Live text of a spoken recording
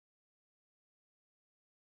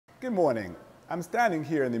Good morning. I'm standing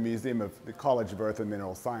here in the Museum of the College of Earth and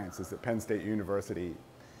Mineral Sciences at Penn State University.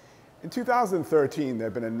 In 2013, there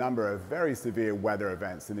have been a number of very severe weather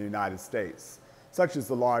events in the United States, such as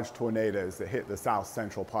the large tornadoes that hit the south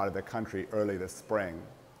central part of the country early this spring.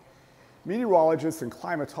 Meteorologists and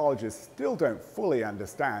climatologists still don't fully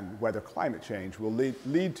understand whether climate change will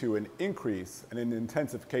lead to an increase and an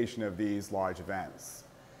intensification of these large events.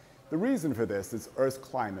 The reason for this is Earth's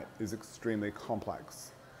climate is extremely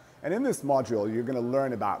complex. And in this module, you're going to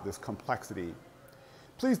learn about this complexity.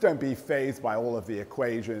 Please don't be fazed by all of the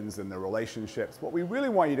equations and the relationships. What we really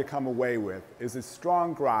want you to come away with is a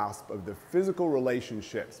strong grasp of the physical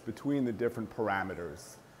relationships between the different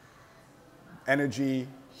parameters: energy,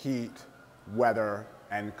 heat, weather,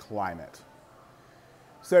 and climate.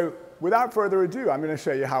 So without further ado, I'm going to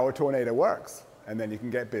show you how a tornado works, and then you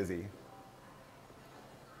can get busy.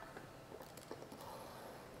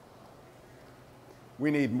 We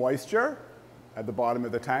need moisture at the bottom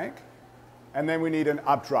of the tank, and then we need an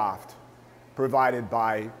updraft provided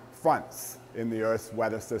by fronts in the Earth's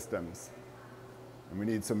weather systems. And we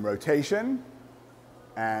need some rotation,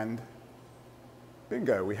 and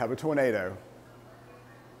bingo, we have a tornado.